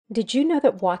Did you know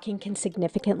that walking can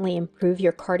significantly improve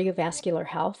your cardiovascular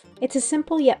health? It's a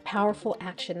simple yet powerful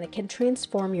action that can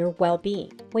transform your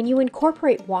well-being. When you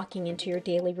incorporate walking into your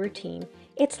daily routine,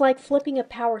 it's like flipping a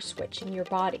power switch in your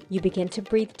body. You begin to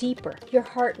breathe deeper, your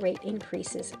heart rate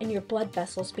increases, and your blood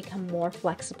vessels become more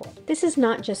flexible. This is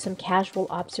not just some casual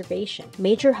observation.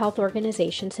 Major health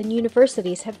organizations and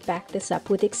universities have backed this up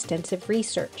with extensive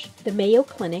research. The Mayo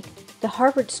Clinic, the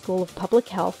Harvard School of Public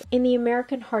Health, and the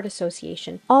American Heart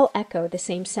Association all echo the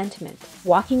same sentiment.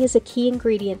 Walking is a key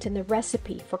ingredient in the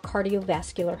recipe for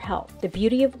cardiovascular health. The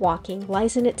beauty of walking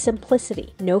lies in its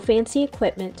simplicity. No fancy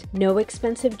equipment, no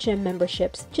expensive gym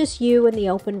memberships, just you and the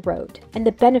open road. And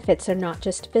the benefits are not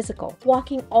just physical.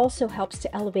 Walking also helps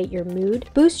to elevate your mood,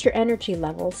 boost your energy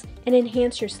levels, and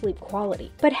enhance your sleep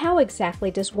quality. But how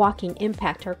exactly does walking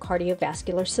impact our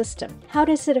cardiovascular system? How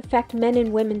does it affect men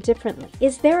and women differently?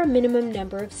 Is there a minimum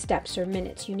number of steps or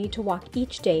minutes you need to walk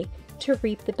each day to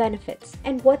reap the benefits?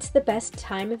 And what's the best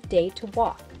time of day to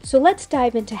walk? So let's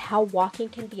dive into how walking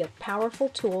can be a powerful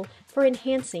tool for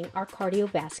enhancing our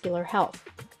cardiovascular health.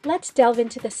 Let's delve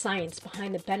into the science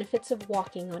behind the benefits of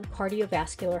walking on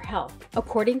cardiovascular health.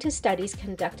 According to studies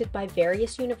conducted by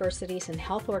various universities and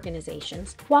health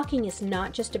organizations, walking is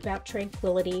not just about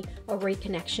tranquility or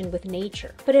reconnection with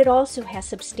nature, but it also has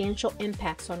substantial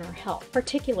impacts on our health,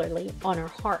 particularly on our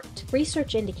heart.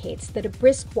 Research indicates that a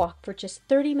brisk walk for just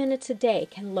 30 minutes a day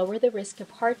can lower the risk of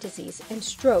heart disease and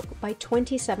stroke by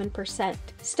 27%.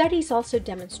 Studies also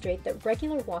demonstrate that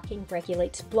regular walking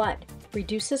regulates blood,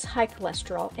 reduces high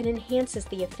cholesterol, and enhances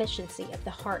the efficiency of the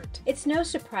heart. It's no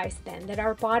surprise then that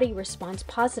our body responds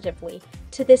positively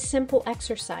to this simple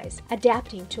exercise,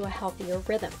 adapting to a healthier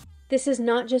rhythm. This is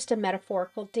not just a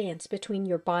metaphorical dance between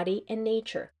your body and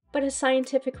nature, but a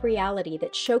scientific reality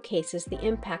that showcases the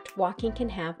impact walking can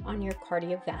have on your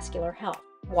cardiovascular health.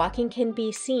 Walking can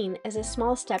be seen as a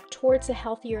small step towards a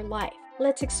healthier life.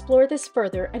 Let's explore this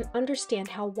further and understand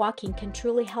how walking can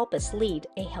truly help us lead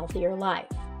a healthier life.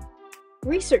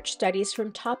 Research studies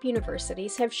from top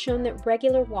universities have shown that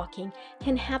regular walking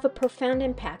can have a profound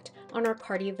impact on our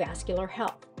cardiovascular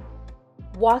health.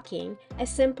 Walking, a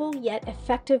simple yet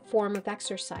effective form of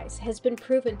exercise, has been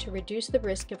proven to reduce the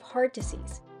risk of heart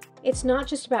disease. It's not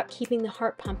just about keeping the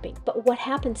heart pumping, but what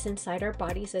happens inside our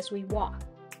bodies as we walk.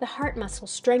 The heart muscle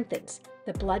strengthens,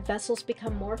 the blood vessels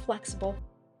become more flexible,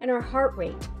 and our heart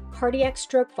rate, cardiac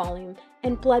stroke volume,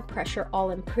 and blood pressure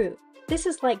all improve. This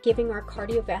is like giving our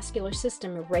cardiovascular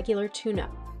system a regular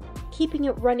tune-up, keeping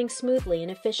it running smoothly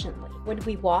and efficiently. When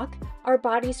we walk, our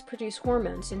bodies produce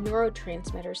hormones and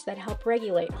neurotransmitters that help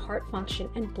regulate heart function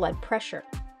and blood pressure.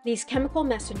 These chemical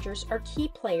messengers are key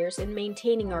players in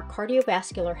maintaining our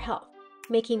cardiovascular health,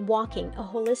 making walking a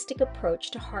holistic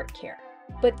approach to heart care.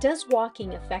 But does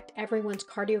walking affect everyone's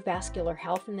cardiovascular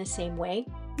health in the same way?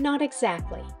 Not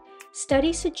exactly.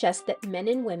 Studies suggest that men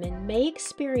and women may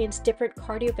experience different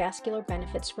cardiovascular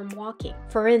benefits from walking.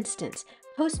 For instance,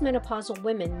 postmenopausal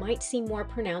women might see more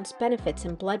pronounced benefits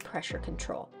in blood pressure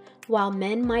control, while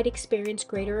men might experience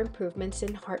greater improvements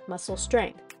in heart muscle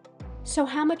strength. So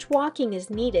how much walking is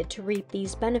needed to reap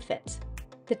these benefits?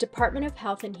 The Department of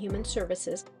Health and Human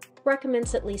Services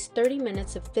recommends at least 30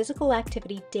 minutes of physical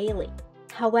activity daily.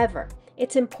 However,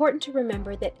 it's important to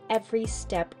remember that every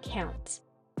step counts.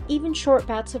 Even short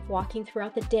bouts of walking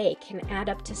throughout the day can add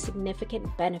up to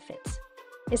significant benefits.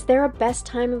 Is there a best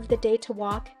time of the day to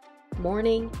walk?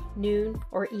 Morning, noon,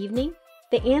 or evening?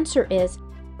 The answer is,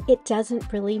 it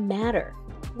doesn't really matter.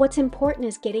 What's important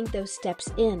is getting those steps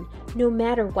in, no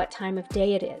matter what time of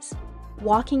day it is.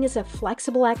 Walking is a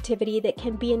flexible activity that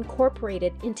can be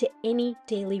incorporated into any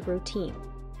daily routine,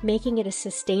 making it a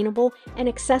sustainable and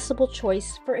accessible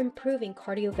choice for improving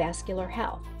cardiovascular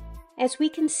health. As we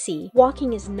can see,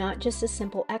 walking is not just a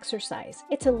simple exercise,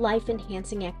 it's a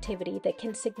life-enhancing activity that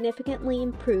can significantly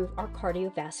improve our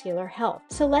cardiovascular health.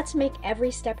 So let's make every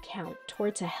step count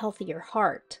towards a healthier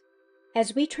heart.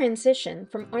 As we transition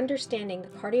from understanding the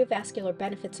cardiovascular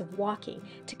benefits of walking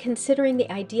to considering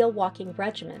the ideal walking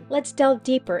regimen, let's delve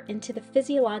deeper into the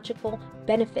physiological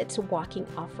benefits walking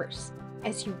offers.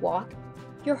 As you walk,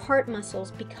 your heart muscles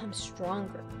become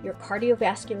stronger. Your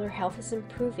cardiovascular health is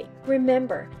improving.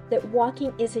 Remember that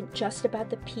walking isn't just about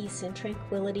the peace and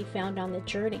tranquility found on the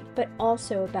journey, but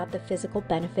also about the physical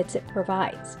benefits it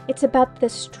provides. It's about the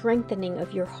strengthening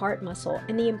of your heart muscle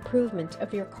and the improvement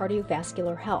of your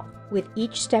cardiovascular health. With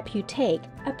each step you take,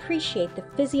 appreciate the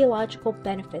physiological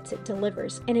benefits it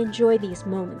delivers and enjoy these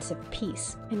moments of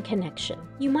peace and connection.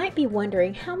 You might be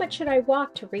wondering, how much should I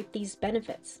walk to reap these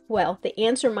benefits? Well, the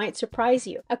answer might surprise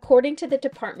you. According to the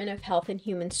Department of Health and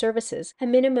Human Services, a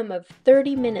minimum of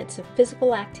 30 minutes of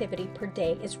physical activity per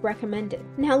day is recommended.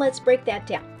 Now let's break that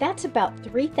down. That's about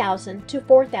 3,000 to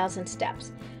 4,000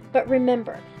 steps. But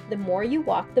remember, the more you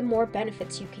walk, the more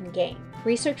benefits you can gain.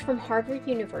 Research from Harvard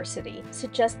University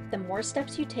suggests the more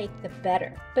steps you take, the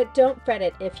better. But don't fret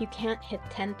it if you can't hit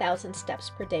 10,000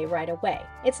 steps per day right away.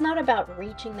 It's not about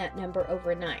reaching that number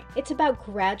overnight. It's about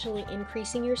gradually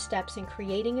increasing your steps and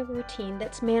creating a routine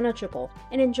that's manageable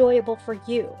and enjoyable for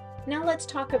you. Now let's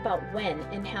talk about when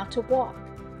and how to walk.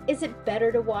 Is it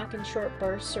better to walk in short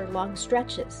bursts or long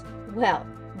stretches? Well,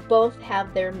 both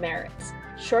have their merits.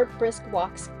 Short, brisk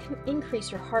walks can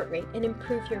increase your heart rate and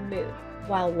improve your mood,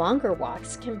 while longer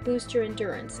walks can boost your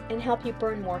endurance and help you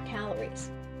burn more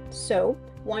calories. So,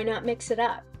 why not mix it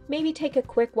up? Maybe take a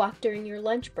quick walk during your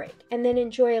lunch break and then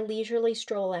enjoy a leisurely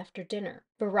stroll after dinner.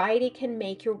 Variety can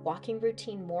make your walking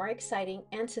routine more exciting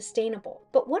and sustainable.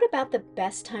 But what about the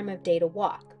best time of day to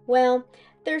walk? Well,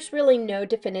 there's really no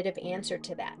definitive answer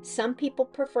to that. Some people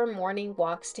prefer morning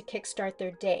walks to kickstart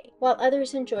their day, while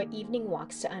others enjoy evening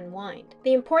walks to unwind.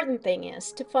 The important thing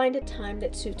is to find a time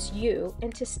that suits you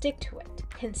and to stick to it.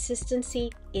 Consistency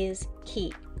is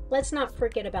key. Let's not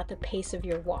forget about the pace of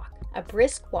your walk. A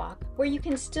brisk walk, where you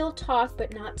can still talk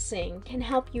but not sing, can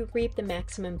help you reap the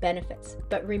maximum benefits.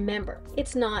 But remember,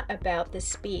 it's not about the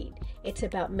speed. It's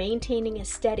about maintaining a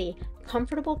steady,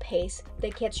 comfortable pace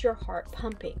that gets your heart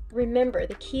pumping. Remember,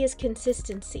 the key is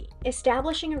consistency.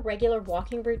 Establishing a regular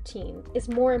walking routine is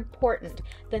more important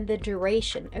than the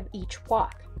duration of each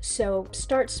walk. So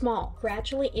start small,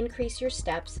 gradually increase your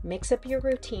steps, mix up your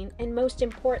routine, and most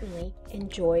importantly,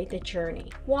 enjoy the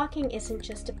journey. Walking isn't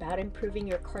just about improving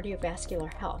your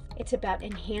cardiovascular health, it's about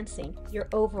enhancing your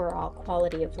overall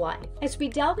quality of life. As we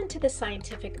delve into the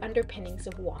scientific underpinnings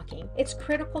of walking, it's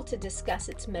critical to discuss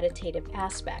its meditative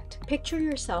aspect. Picture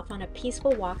yourself on a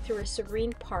peaceful walk through a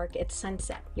serene park at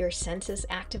sunset, your senses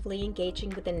actively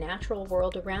engaging with the natural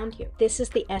world around you. This is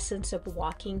the essence of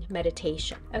walking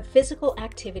meditation, a physical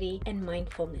activity and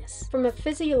mindfulness. From a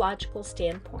physiological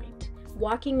standpoint,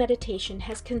 walking meditation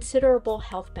has considerable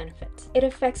health benefits. It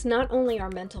affects not only our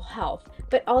mental health,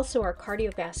 but also our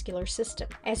cardiovascular system.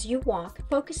 As you walk,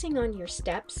 focusing on your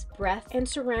steps, breath, and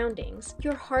surroundings,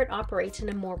 your heart operates in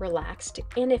a more relaxed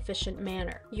and efficient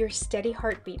manner. Your steady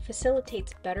heartbeat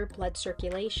facilitates better blood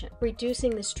circulation,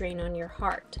 reducing the strain on your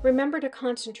heart. Remember to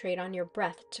concentrate on your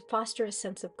breath to foster a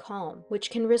sense of calm,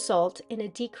 which can result in a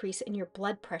decrease in your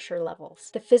blood pressure levels.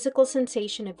 The physical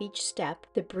sensation of each step,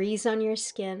 the breeze on your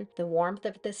skin, the warmth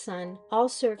of the sun, all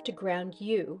serve to ground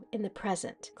you in the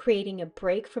present, creating a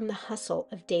break from the hustle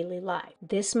of daily life.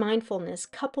 This mindfulness,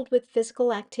 coupled with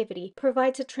physical activity,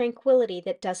 provides a tranquility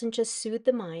that doesn't just soothe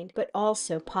the mind, but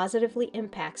also positively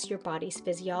impacts your body's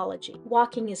physiology.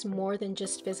 Walking is more than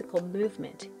just physical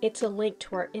movement. It's a link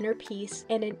to our inner peace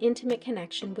and an intimate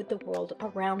connection with the world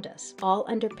around us, all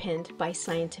underpinned by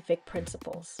scientific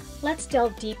principles. Let's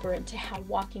delve deeper into how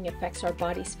walking affects our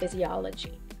body's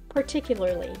physiology,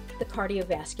 particularly the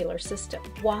cardiovascular system.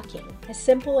 Walking, a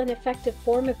simple and effective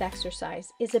form of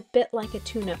exercise, is a bit like a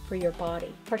tune-up for your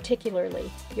body, particularly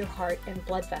your heart and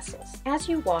blood vessels. As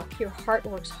you walk, your heart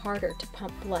works harder to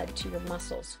pump blood to your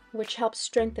muscles, which helps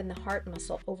strengthen the heart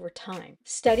muscle over time.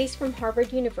 Studies from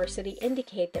Harvard University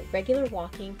indicate that regular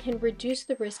walking can reduce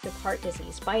the risk of heart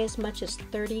disease by as much as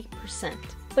 30%.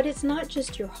 But it's not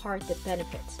just your heart that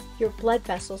benefits. Your blood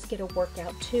vessels get a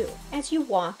workout too. As you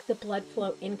walk, the blood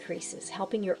flow increases,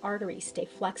 helping your arteries stay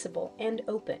flexible and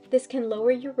open. This can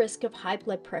lower your risk of high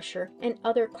blood pressure and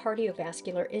other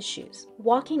cardiovascular issues.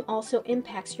 Walking also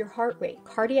impacts your heart rate,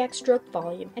 cardiac stroke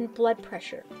volume, and blood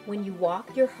pressure. When you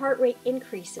walk, your heart rate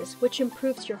increases, which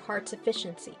improves your heart's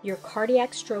efficiency. Your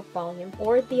cardiac stroke volume,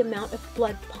 or the amount of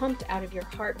blood pumped out of your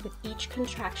heart with each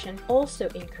contraction, also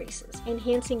increases,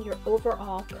 enhancing your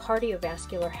overall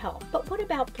cardiovascular health. But what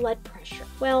about blood pressure?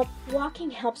 Well,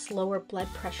 walking helps lower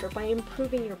blood pressure by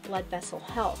improving your blood vessel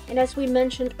health. And as we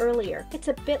mentioned earlier, it's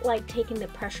a bit like taking the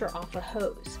pressure off a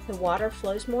hose. The water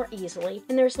flows more easily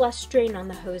and there's less strain on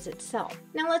the hose itself.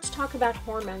 Now let's talk about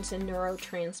hormones and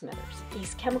neurotransmitters.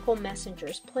 These chemical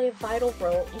messengers play a vital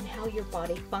role in how your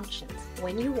body functions.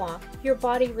 When you walk, your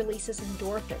body releases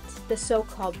endorphins, the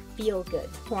so-called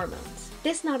feel-good hormones.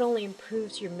 This not only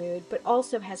improves your mood, but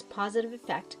also has positive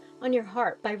effect on your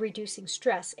heart by reducing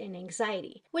stress and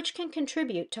anxiety, which can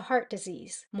contribute to heart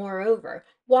disease. Moreover,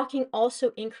 walking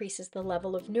also increases the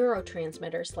level of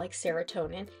neurotransmitters like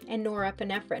serotonin and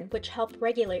norepinephrine, which help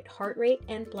regulate heart rate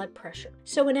and blood pressure.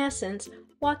 So in essence,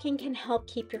 walking can help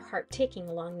keep your heart ticking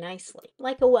along nicely,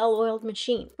 like a well-oiled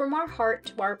machine. From our heart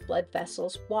to our blood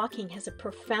vessels, walking has a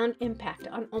profound impact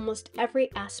on almost every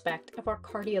aspect of our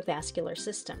cardiovascular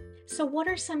system. So what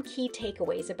are some key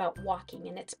takeaways about walking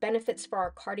and its benefits for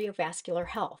our cardiovascular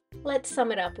health? Let's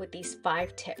sum it up with these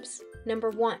 5 tips. Number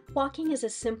 1, walking is a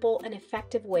simple and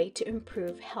effective way to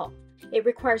improve health. It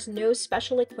requires no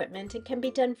special equipment and can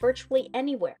be done virtually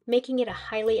anywhere, making it a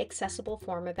highly accessible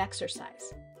form of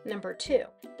exercise. Number 2,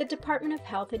 the Department of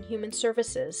Health and Human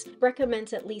Services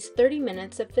recommends at least 30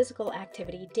 minutes of physical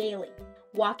activity daily.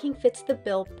 Walking fits the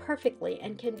bill perfectly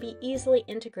and can be easily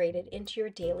integrated into your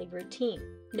daily routine.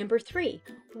 Number 3,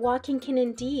 walking can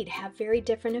indeed have very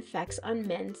different effects on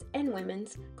men's and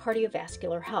women's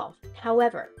cardiovascular health.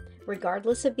 However,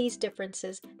 regardless of these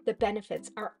differences, the benefits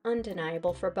are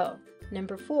undeniable for both.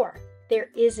 Number 4, there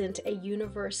isn't a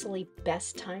universally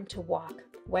best time to walk.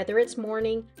 Whether it's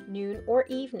morning, noon, or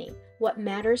evening, what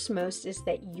matters most is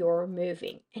that you're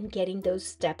moving and getting those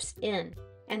steps in.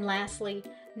 And lastly,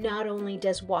 not only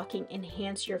does walking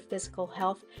enhance your physical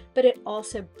health, but it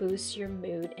also boosts your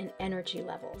mood and energy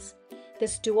levels.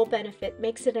 This dual benefit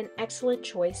makes it an excellent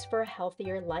choice for a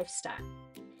healthier lifestyle.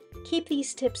 Keep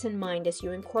these tips in mind as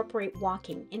you incorporate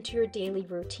walking into your daily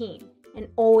routine, and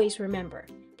always remember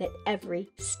that every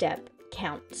step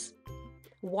counts.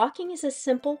 Walking is a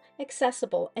simple,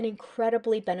 accessible, and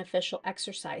incredibly beneficial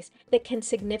exercise that can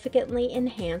significantly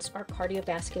enhance our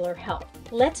cardiovascular health.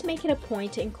 Let's make it a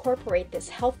point to incorporate this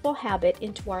healthful habit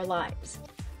into our lives.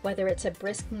 Whether it's a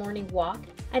brisk morning walk,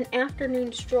 an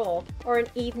afternoon stroll, or an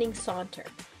evening saunter,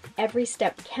 every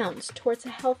step counts towards a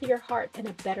healthier heart and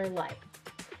a better life.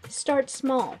 Start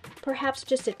small, perhaps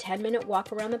just a 10-minute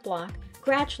walk around the block,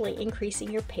 gradually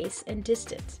increasing your pace and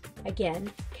distance.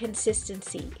 Again,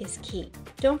 consistency is key.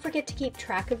 Don't forget to keep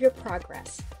track of your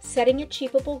progress. Setting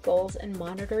achievable goals and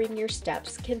monitoring your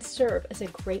steps can serve as a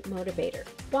great motivator.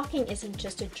 Walking isn't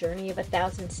just a journey of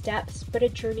 1,000 steps, but a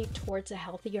journey towards a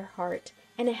healthier heart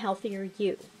and a healthier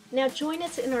you. Now join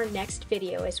us in our next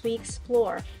video as we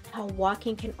explore how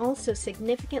walking can also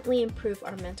significantly improve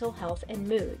our mental health and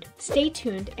mood. Stay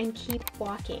tuned and keep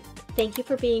walking. Thank you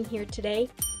for being here today.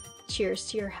 Cheers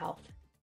to your health.